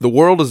The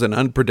world is an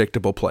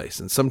unpredictable place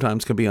and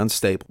sometimes can be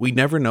unstable. We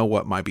never know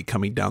what might be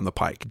coming down the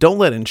pike. Don't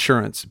let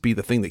insurance be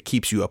the thing that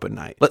keeps you up at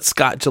night. Let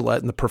Scott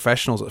Gillette and the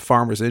professionals at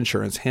Farmers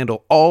Insurance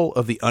handle all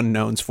of the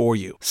unknowns for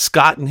you.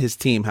 Scott and his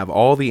team have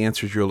all the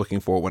answers you're looking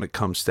for when it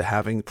comes to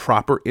having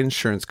proper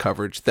insurance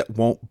coverage that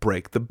won't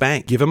break the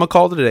bank. Give him a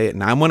call today at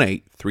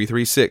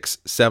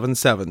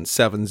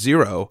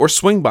 918-336-7770 or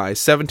swing by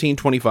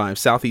 1725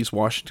 Southeast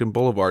Washington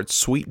Boulevard,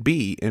 Suite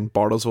B in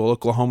Bartlesville,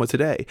 Oklahoma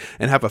today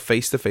and have a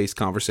face-to-face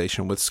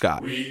conversation with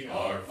Scott. We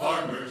are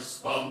farmers.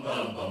 Bum,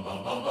 bum, bum,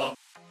 bum, bum, bum.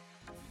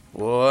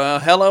 Well,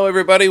 hello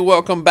everybody.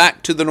 Welcome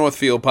back to the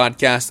Northfield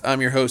Podcast.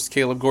 I'm your host,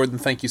 Caleb Gordon.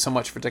 Thank you so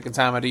much for taking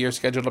time out of your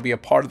schedule to be a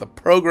part of the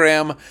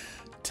program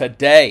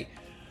today.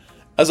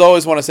 As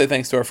always, want to say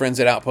thanks to our friends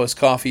at Outpost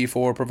Coffee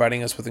for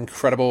providing us with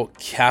incredible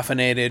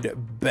caffeinated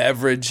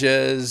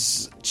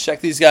beverages.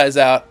 Check these guys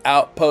out,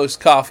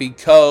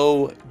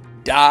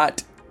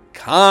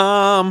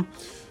 outpostcoffeeco.com.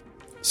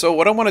 So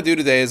what I want to do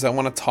today is I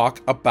want to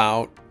talk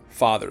about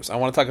fathers. I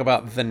want to talk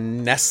about the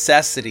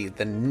necessity,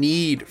 the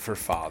need for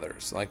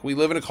fathers. Like, we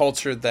live in a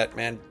culture that,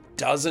 man,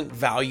 doesn't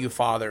value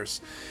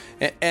fathers.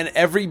 And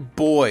every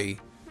boy,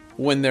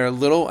 when they're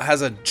little,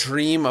 has a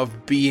dream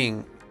of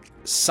being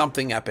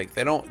something epic.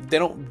 They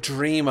don't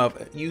dream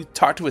of, you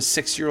talk to a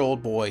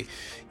 6-year-old boy,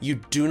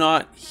 you do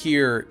not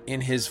hear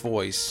in his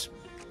voice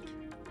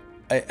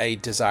a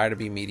desire to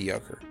be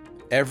mediocre.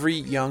 Every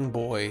young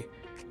boy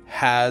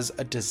has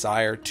a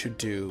desire to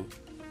do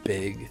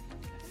big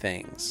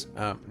things.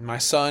 My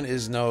son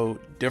is no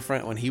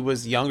different. When he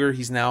was younger,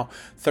 he's now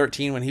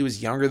 13. When he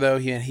was younger, though,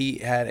 he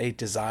had a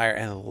desire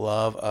and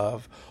love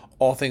of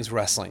all things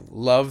wrestling.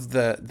 Loved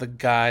the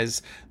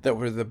guys that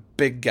were the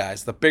big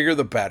guys. The bigger,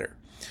 the better.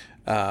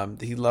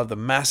 He loved the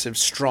massive,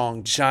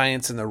 strong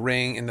giants in the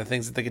ring and the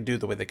things that they could do,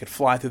 the way they could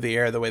fly through the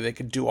air, the way they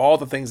could do all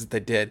the things that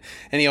they did.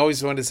 And he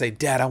always wanted to say,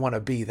 "Dad, I want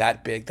to be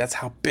that big. That's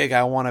how big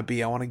I want to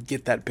be. I want to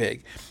get that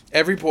big."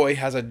 Every boy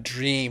has a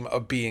dream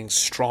of being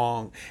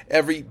strong.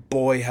 Every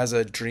boy has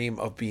a dream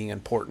of being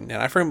important.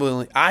 And I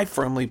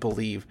firmly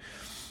believe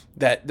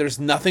that there's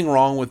nothing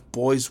wrong with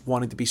boys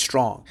wanting to be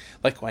strong.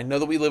 Like, I know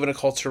that we live in a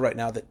culture right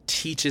now that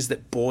teaches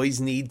that boys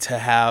need to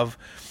have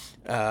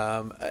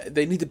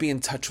they need to be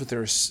in touch with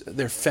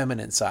their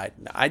feminine side.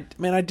 I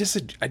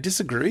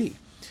disagree.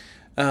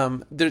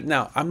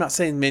 Now, I'm not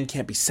saying men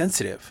can't be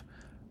sensitive,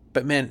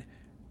 but men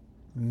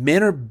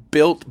are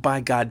built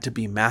by God to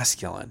be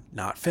masculine,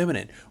 not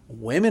feminine.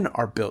 Women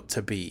are built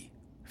to be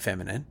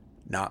feminine,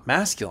 not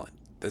masculine.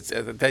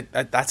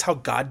 That's how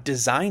God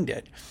designed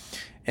it.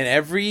 And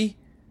every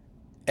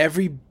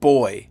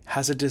boy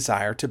has a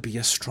desire to be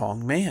a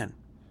strong man.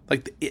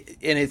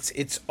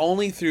 It's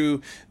only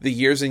through the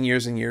years and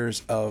years and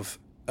years of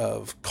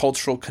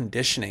cultural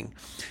conditioning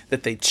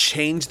that they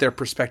change their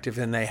perspective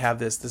and they have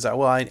this desire.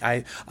 Well,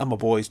 I'm a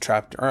boy's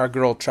trapped, or a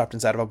girl trapped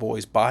inside of a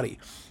boy's body,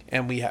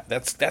 and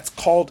that's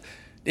called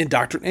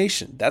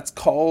indoctrination. That's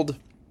called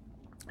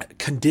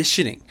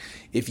conditioning.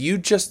 If you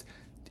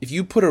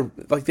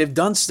put they've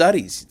done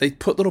studies, they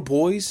put little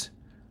boys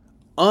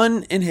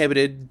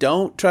uninhibited,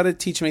 don't try to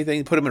teach them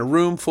anything, put them in a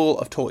room full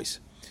of toys.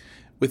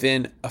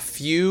 Within a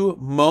few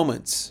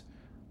moments,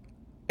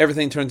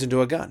 everything turns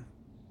into a gun.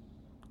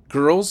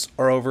 Girls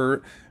are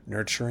over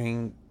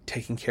nurturing,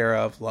 taking care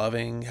of,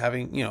 loving,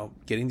 having,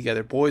 getting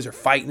together. Boys are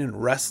fighting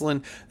and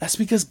wrestling. That's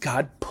because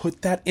God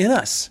put that in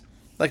us.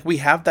 Like, we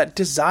have that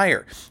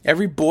desire.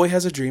 Every boy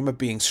has a dream of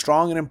being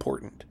strong and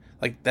important.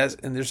 And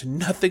there's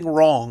nothing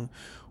wrong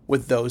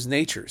with those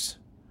natures.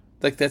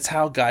 Like, that's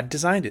how God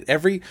designed it.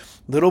 Every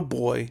little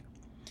boy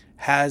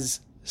has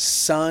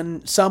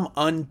some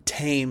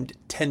untamed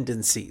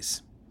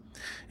tendencies.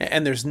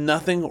 And there's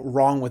nothing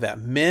wrong with that.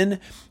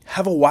 Men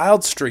have a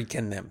wild streak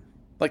in them.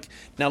 Like,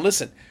 now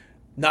listen,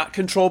 not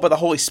controlled by the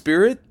Holy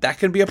Spirit, that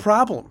can be a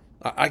problem.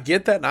 I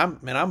get that, and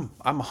I'm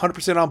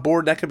 100% on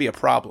board. That could be a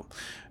problem.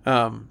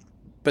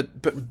 But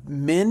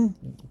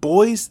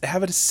boys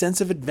have a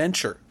sense of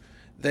adventure.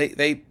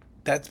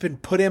 That's been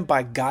put in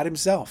by God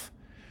Himself.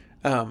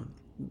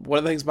 One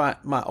of the things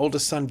my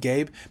oldest son,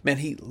 Gabe, man,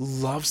 he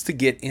loves to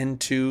get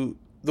into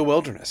the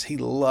wilderness. He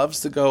loves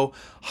to go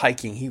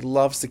hiking. He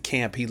loves to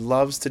camp. He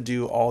loves to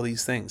do all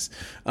these things.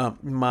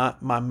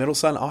 My middle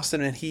son, Austin,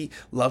 and he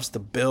loves to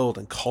build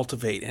and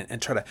cultivate and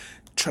try to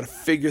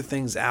figure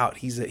things out.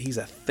 He's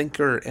a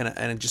thinker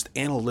and just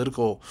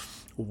analytical,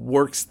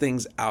 works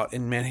things out,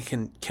 and man, he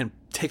can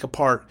take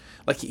apart.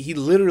 Like, he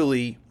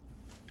literally,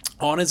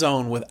 on his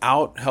own,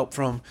 without help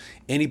from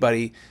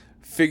anybody,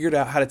 figured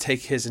out how to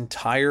take his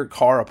entire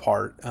car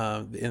apart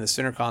in the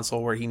center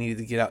console where he needed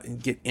to get out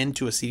and get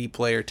into a CD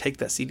player, take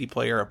that CD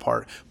player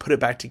apart, put it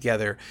back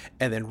together,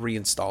 and then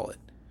reinstall it.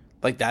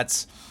 Like,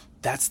 that's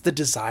the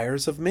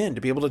desires of men, to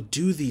be able to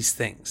do these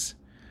things.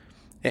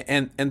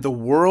 And the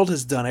world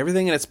has done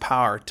everything in its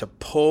power to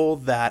pull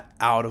that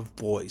out of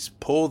boys,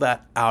 pull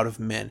that out of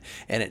men,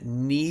 and it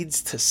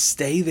needs to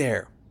stay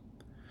there.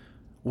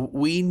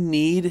 We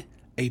need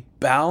a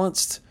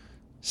balanced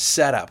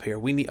setup here.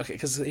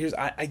 Because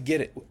I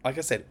get it. Like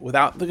I said,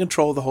 without the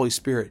control of the Holy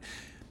Spirit,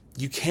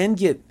 you can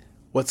get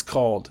what's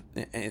called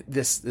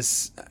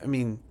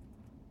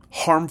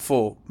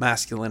harmful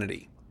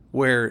masculinity,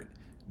 where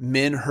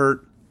men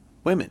hurt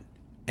women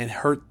and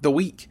hurt the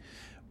weak.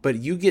 But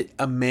you get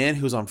a man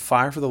who's on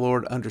fire for the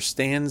Lord,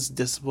 understands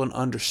discipline,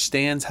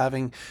 understands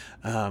having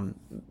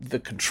the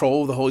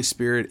control of the Holy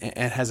Spirit,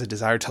 and has a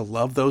desire to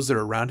love those that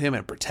are around him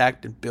and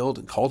protect and build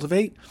and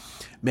cultivate.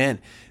 Man,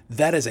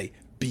 that is a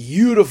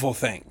beautiful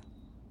thing.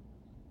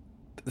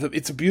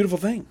 It's a beautiful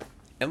thing.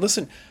 And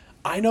listen,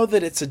 I know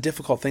that it's a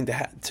difficult thing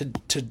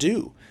to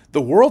do.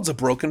 The world's a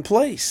broken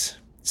place.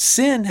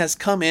 Sin has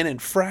come in and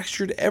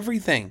fractured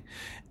everything.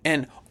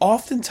 And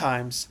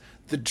oftentimes,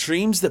 the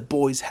dreams that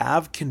boys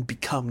have can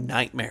become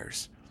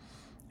nightmares.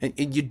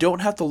 And you don't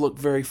have to look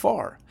very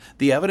far.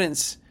 The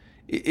evidence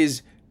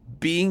is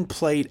being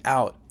played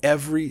out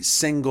every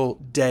single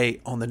day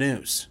on the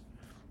news.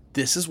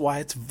 This is why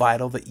it's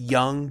vital that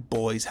young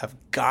boys have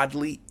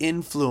godly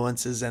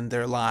influences in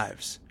their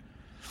lives.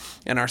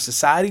 And our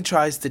society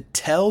tries to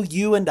tell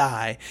you and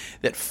I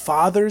that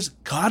fathers,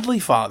 godly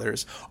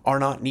fathers, are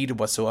not needed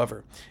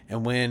whatsoever.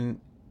 And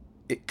when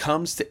it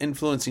comes to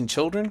influencing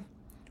children,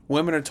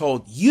 women are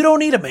told, you don't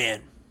need a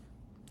man.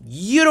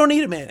 You don't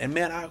need a man. And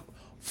man, I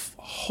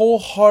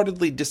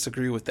wholeheartedly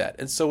disagree with that.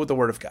 And so with the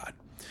Word of God.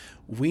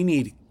 We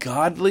need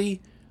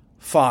godly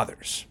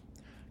fathers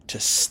to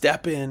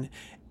step in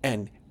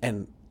and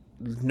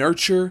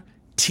nurture,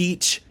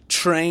 teach,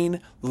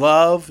 train,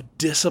 love,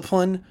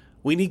 discipline.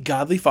 We need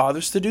godly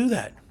fathers to do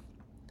that.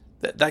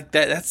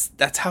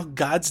 That's how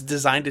God's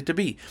designed it to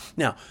be.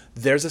 Now,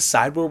 there's a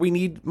side where we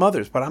need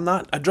mothers, but I'm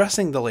not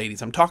addressing the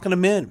ladies. I'm talking to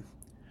men.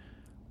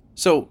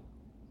 So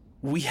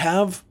we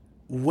have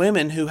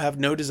women who have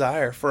no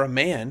desire for a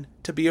man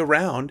to be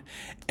around,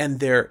 and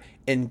they're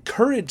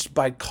encouraged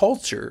by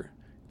culture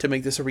to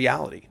make this a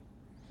reality.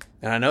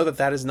 And I know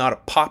that is not a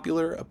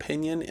popular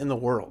opinion in the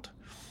world,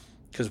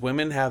 because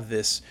women have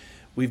this.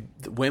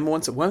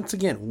 Once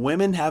again,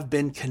 women have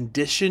been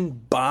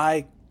conditioned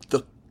by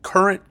the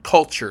current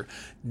culture,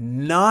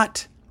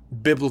 not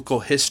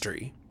biblical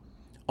history,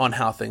 on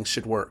how things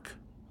should work.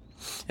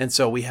 And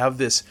so we have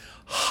this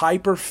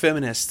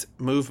hyper-feminist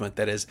movement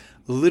that has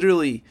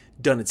literally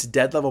done its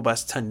dead level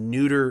best to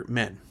neuter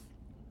men.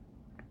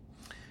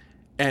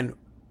 And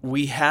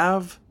we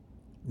have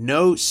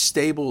no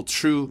stable,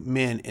 true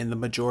men in the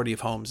majority of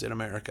homes in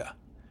America.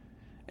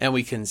 And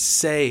we can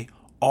say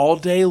all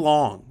day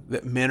long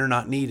that men are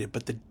not needed,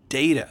 but the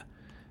data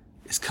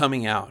is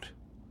coming out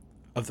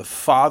of the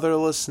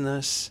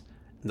fatherlessness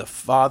and the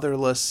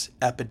fatherless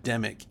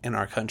epidemic in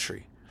our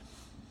country.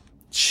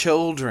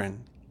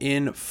 Children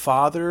in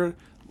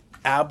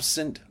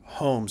father-absent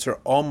homes are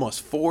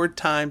almost 4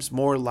 times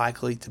more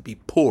likely to be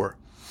poor.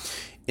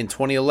 In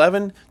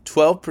 2011,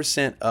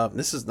 12% of,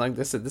 this is like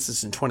I said, this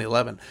is in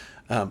 2011,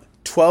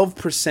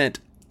 12%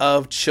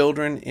 of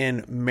children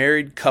in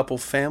married couple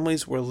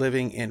families were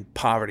living in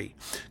poverty.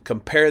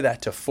 Compare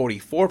that to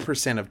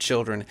 44% of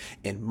children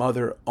in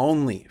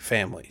mother-only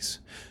families.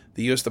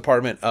 The U.S.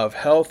 Department of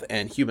Health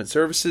and Human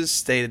Services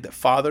stated that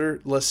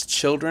fatherless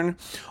children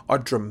are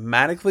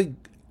dramatically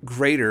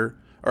greater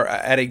or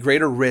at a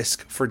greater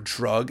risk for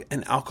drug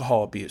and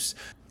alcohol abuse.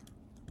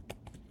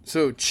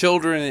 So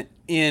children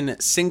in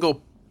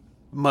single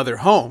mother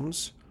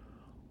homes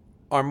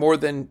are more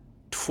than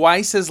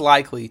twice as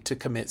likely to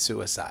commit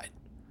suicide.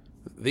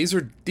 These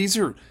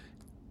are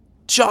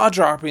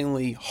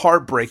jaw-droppingly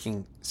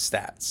heartbreaking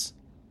stats.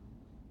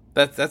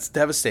 That's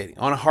devastating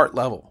on a heart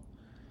level.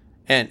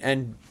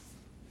 And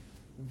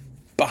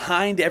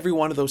behind every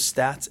one of those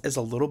stats is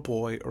a little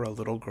boy or a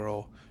little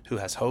girl who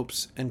has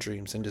hopes and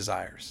dreams and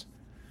desires.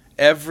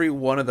 Every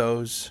one of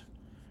those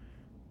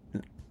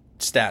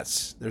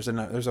stats,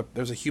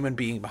 there's a human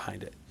being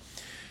behind it.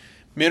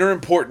 Men are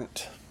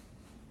important.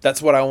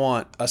 That's what I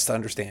want us to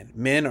understand.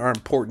 Men are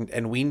important,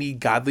 and we need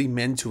godly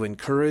men to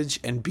encourage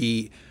and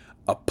be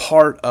a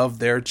part of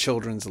their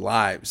children's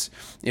lives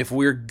if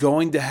we're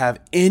going to have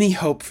any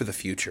hope for the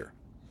future.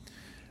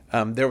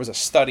 There was a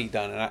study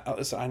done,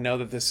 and I know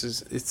that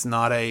it's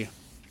not a...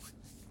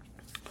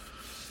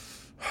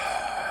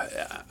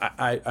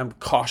 I'm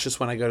cautious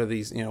when I go to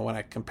these, when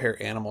I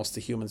compare animals to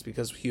humans,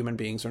 because human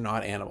beings are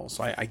not animals.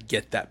 So I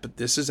get that, but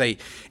this is a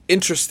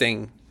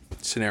interesting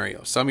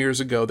scenario. Some years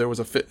ago, there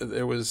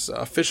was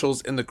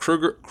officials in the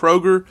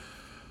Kruger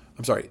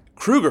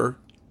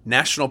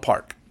National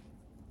Park.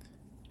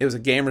 It was a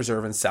game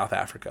reserve in South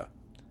Africa,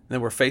 and they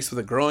were faced with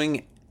a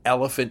growing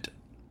elephant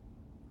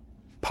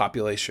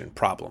population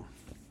problem.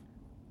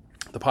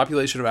 The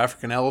population of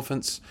African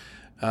elephants,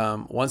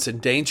 once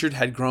endangered,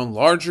 had grown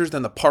larger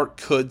than the park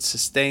could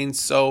sustain,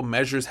 so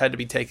measures had to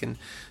be taken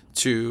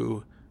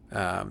to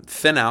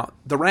thin out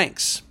the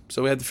ranks.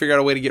 So we had to figure out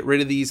a way to get rid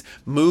of these,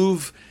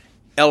 move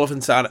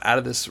elephants out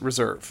of this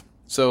reserve.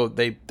 So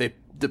they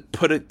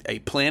put a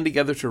plan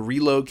together to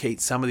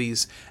relocate some of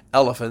these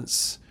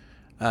elephants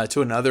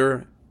to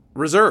another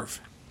reserve.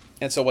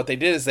 And so what they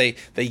did is they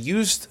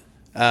used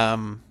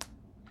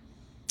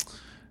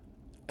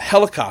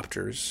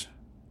helicopters,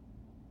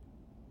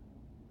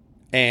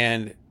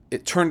 and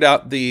it turned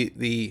out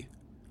the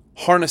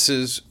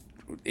harnesses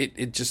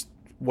it just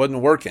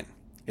wasn't working.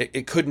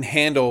 It couldn't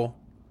handle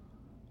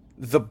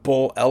the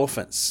bull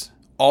elephants.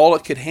 All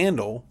it could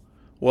handle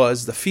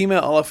was the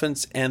female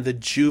elephants and the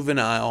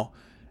juvenile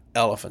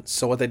elephants.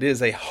 So what they did is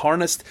they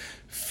harnessed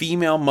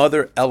female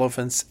mother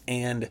elephants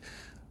and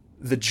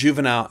the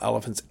juvenile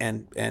elephants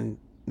and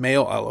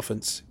male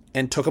elephants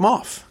and took them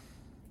off.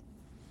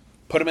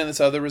 Put them in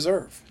this other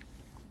reserve.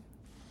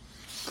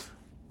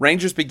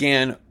 Rangers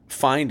began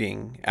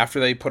finding, after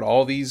they put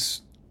all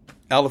these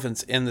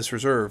elephants in this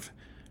reserve,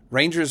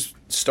 rangers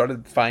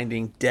started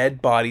finding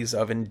dead bodies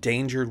of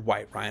endangered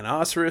white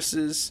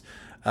rhinoceroses.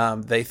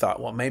 They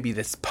thought, well, maybe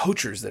it's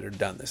poachers that have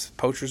done this.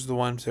 Poachers are the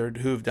ones who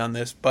have done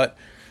this. But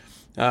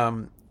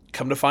come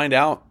to find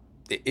out,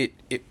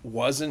 it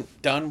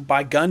wasn't done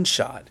by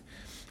gunshot.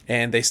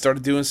 And they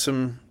started doing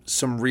some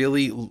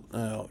really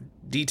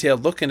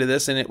detailed look into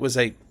this, and it was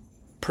a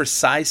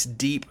precise,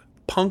 deep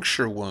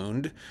puncture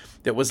wound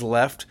that was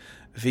left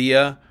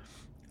via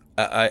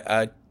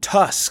a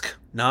tusk,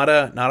 not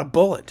a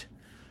bullet.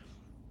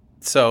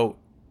 So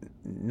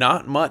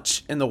not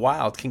much in the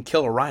wild can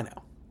kill a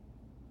rhino,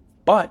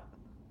 but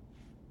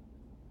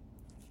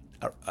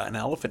an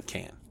elephant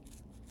can.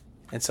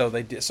 And so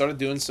they started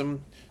doing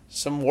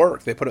some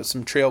work. They put up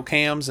some trail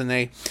cams, and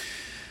they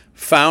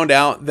found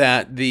out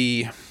that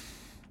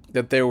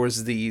there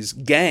was these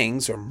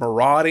gangs or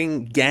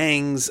marauding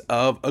gangs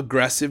of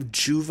aggressive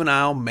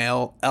juvenile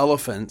male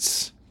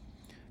elephants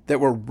that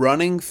were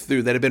running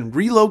through, that had been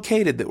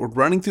relocated, that were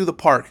running through the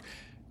park,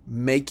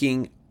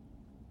 making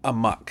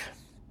amok.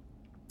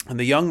 And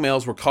the young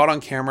males were caught on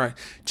camera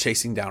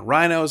chasing down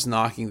rhinos,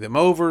 knocking them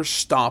over,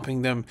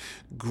 stomping them,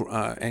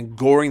 and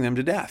goring them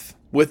to death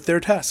with their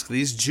tusks.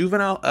 These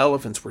juvenile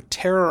elephants were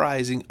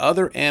terrorizing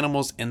other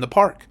animals in the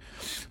park.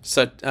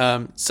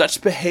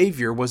 Such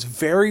behavior was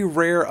very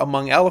rare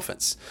among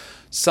elephants.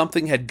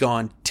 Something had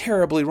gone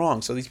terribly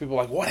wrong. So these people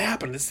were like, what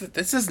happened?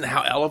 This isn't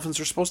how elephants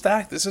are supposed to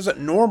act. This isn't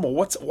normal.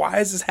 Why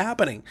is this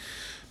happening?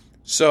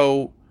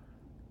 So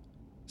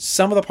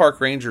some of the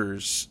park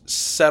rangers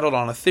settled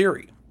on a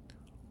theory.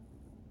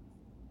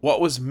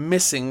 What was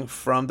missing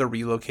from the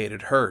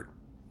relocated herd?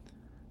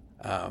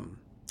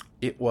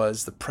 It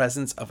was the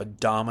presence of a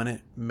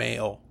dominant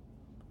male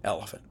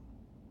elephant.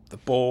 The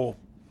bull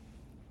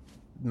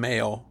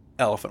male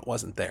elephant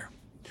wasn't there.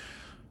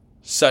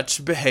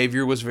 Such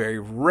behavior was very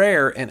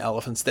rare in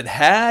elephants that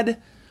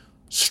had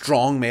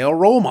strong male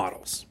role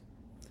models.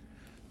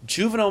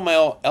 Juvenile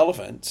male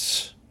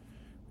elephants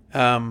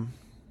are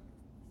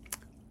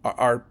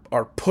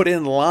put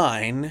in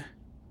line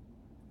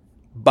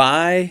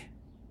by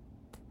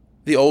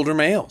the older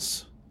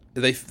males.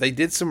 They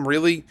did some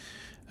really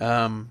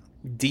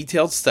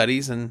detailed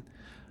studies, and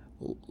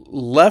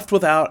left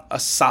without a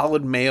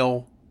solid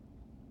male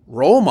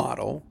role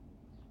model,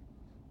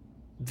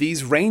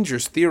 these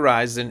rangers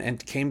theorized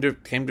and came to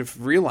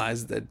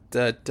realize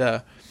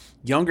that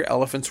younger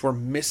elephants were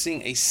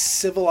missing a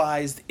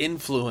civilized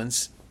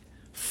influence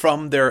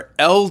from their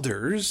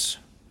elders,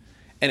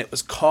 and it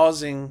was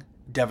causing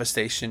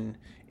devastation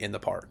in the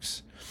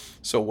parks.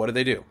 So what did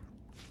they do?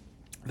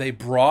 They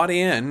brought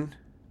in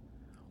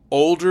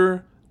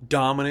older,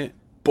 dominant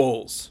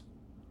bulls.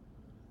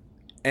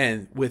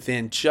 And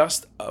within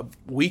just a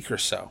week or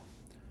so,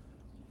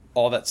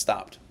 all that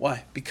stopped.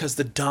 Why? Because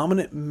the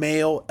dominant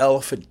male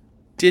elephant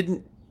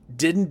didn't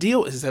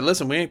deal. He said,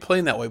 "Listen, we ain't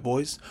playing that way,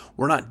 boys.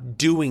 We're not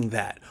doing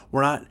that.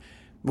 We're not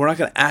going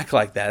to act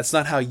like that. It's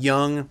not how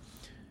young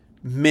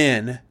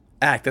men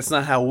act. That's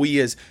not how we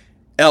as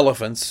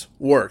elephants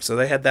work." So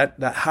they had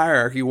that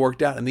hierarchy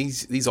worked out, and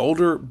these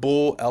older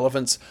bull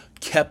elephants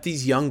kept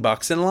these young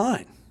bucks in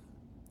line.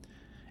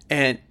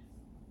 And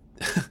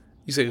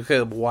you say,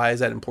 okay, why is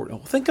that important?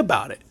 Well, think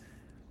about it.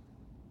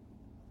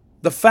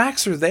 The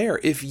facts are there.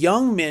 If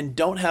young men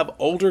don't have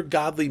older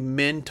godly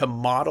men to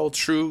model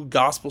true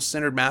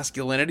gospel-centered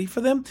masculinity for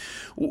them,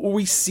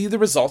 we see the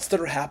results that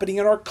are happening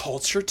in our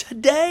culture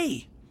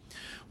today.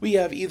 We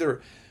have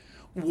either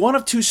one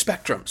of two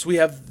spectrums. We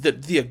have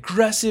the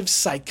aggressive,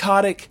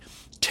 psychotic,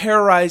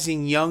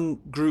 terrorizing young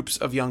groups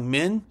of young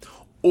men,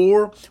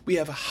 or we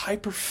have a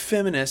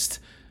hyper-feminist,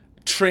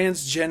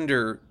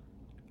 transgender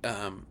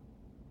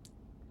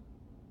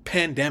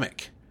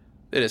pandemic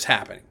that is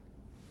happening.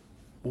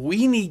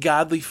 We need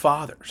godly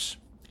fathers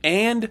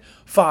and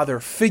father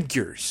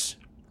figures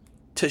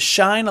to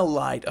shine a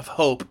light of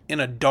hope in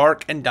a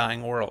dark and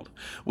dying world.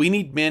 We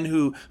need men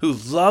who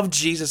love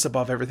Jesus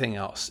above everything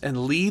else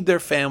and lead their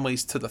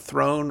families to the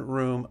throne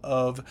room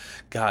of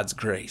God's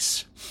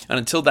grace. And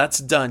until that's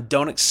done,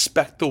 don't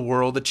expect the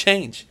world to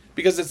change,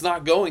 because it's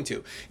not going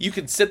to. You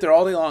can sit there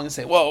all day long and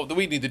say, well,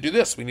 we need to do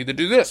this, we need to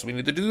do this, we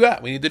need to do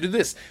that, we need to do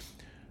this.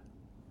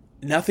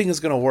 Nothing is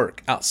going to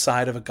work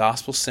outside of a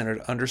gospel-centered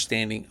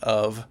understanding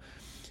of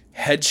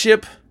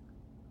headship,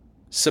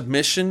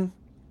 submission,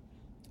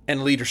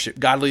 and leadership,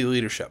 godly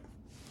leadership.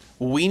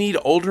 We need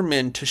older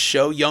men to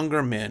show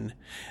younger men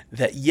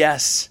that,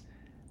 yes,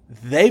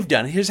 they've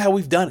done it. Here's how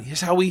we've done it.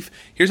 Here's how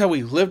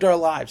we've lived our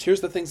lives.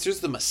 Here's the things. Here's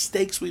the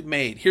mistakes we've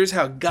made. Here's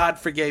how God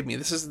forgave me.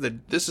 This is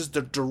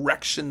the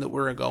direction that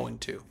we're going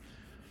to.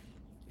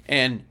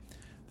 And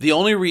the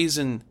only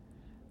reason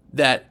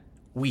that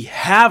we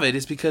have it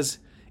is because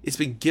it's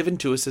been given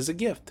to us as a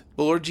gift.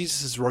 The Lord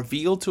Jesus has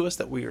revealed to us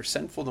that we are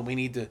sinful and we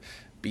need to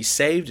be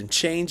saved and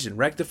changed and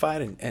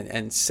rectified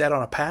and set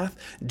on a path.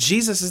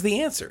 Jesus is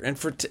the answer. And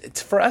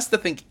for us to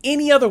think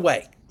any other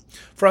way,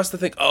 for us to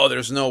think, oh,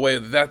 there's no way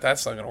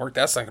that's not going to work,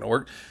 that's not going to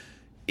work,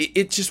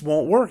 it just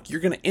won't work.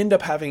 You're going to end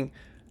up having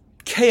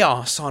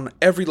chaos on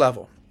every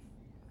level.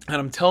 And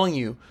I'm telling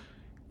you,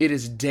 it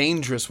is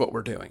dangerous what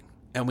we're doing.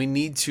 And we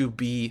need to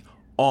be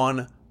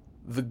on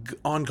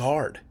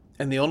guard.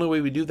 And the only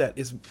way we do that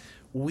is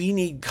we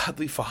need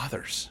godly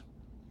fathers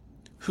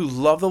who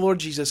love the Lord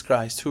Jesus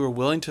Christ, who are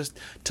willing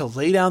to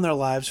lay down their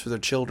lives for their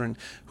children,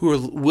 who are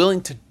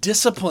willing to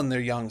discipline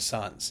their young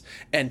sons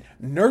and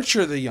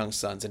nurture their young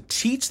sons and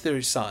teach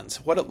their sons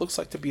what it looks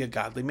like to be a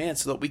godly man,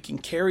 so that we can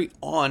carry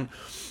on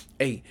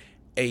a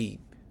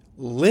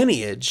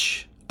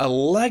lineage, a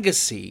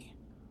legacy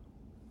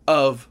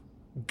of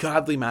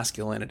godly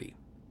masculinity.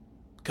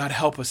 God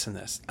help us in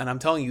this. And I'm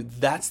telling you,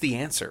 that's the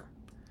answer.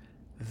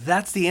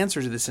 That's the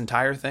answer to this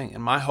entire thing.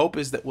 And my hope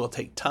is that we'll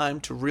take time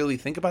to really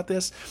think about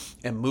this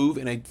and move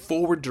in a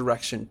forward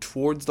direction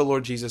towards the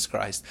Lord Jesus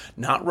Christ,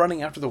 not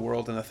running after the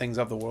world and the things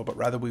of the world, but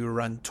rather we will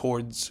run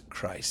towards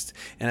Christ.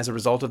 And as a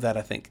result of that,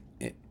 I think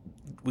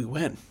we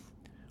win.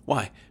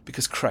 Why?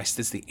 Because Christ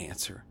is the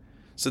answer.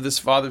 So this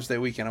Father's Day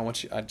weekend,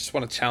 I just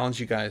want to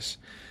challenge you guys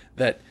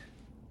that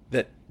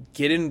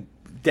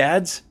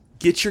dads,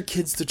 get your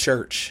kids to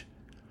church.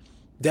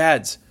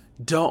 Dads,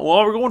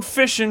 we're going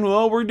fishing.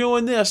 Well, we're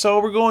doing this. Oh,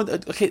 we're going.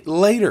 Okay,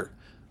 later.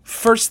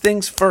 First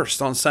things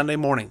first on Sunday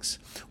mornings.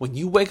 When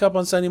you wake up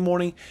on Sunday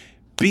morning,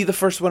 be the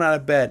first one out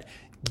of bed.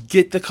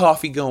 Get the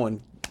coffee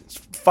going.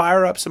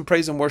 Fire up some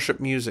praise and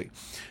worship music.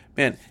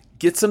 Man,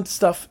 get some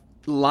stuff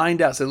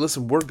lined out. Say,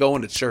 listen, we're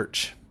going to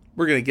church.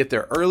 We're going to get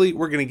there early.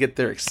 We're going to get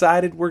there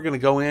excited. We're going to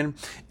go in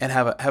and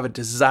have a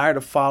desire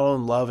to follow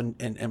and love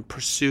and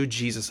pursue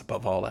Jesus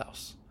above all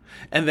else.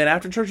 And then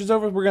after church is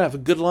over, we're going to have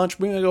a good lunch.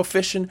 We're going to go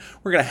fishing.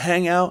 We're going to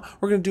hang out.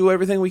 We're going to do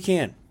everything we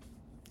can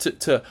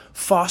to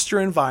foster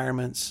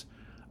environments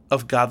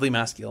of godly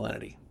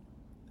masculinity.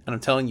 And I'm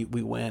telling you,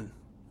 we win.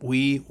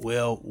 We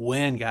will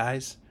win,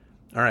 guys.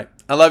 All right.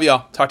 I love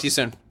y'all. Talk to you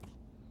soon.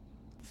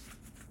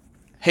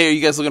 Hey, are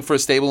you guys looking for a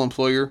stable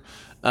employer?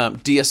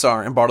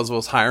 DSR in Bartlesville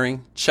is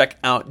hiring. Check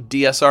out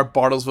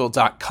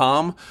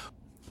dsrbartlesville.com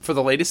for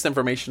the latest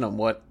information on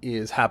what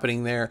is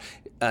happening there.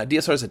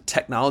 DSR is a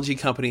technology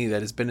company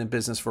that has been in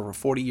business for over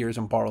 40 years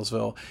in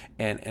Bartlesville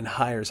and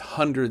hires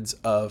hundreds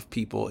of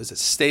people. It's a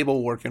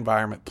stable work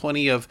environment,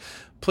 plenty of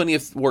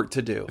work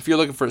to do. If you're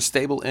looking for a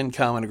stable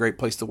income and a great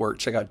place to work,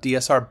 check out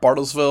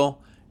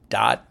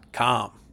dsrbartlesville.com.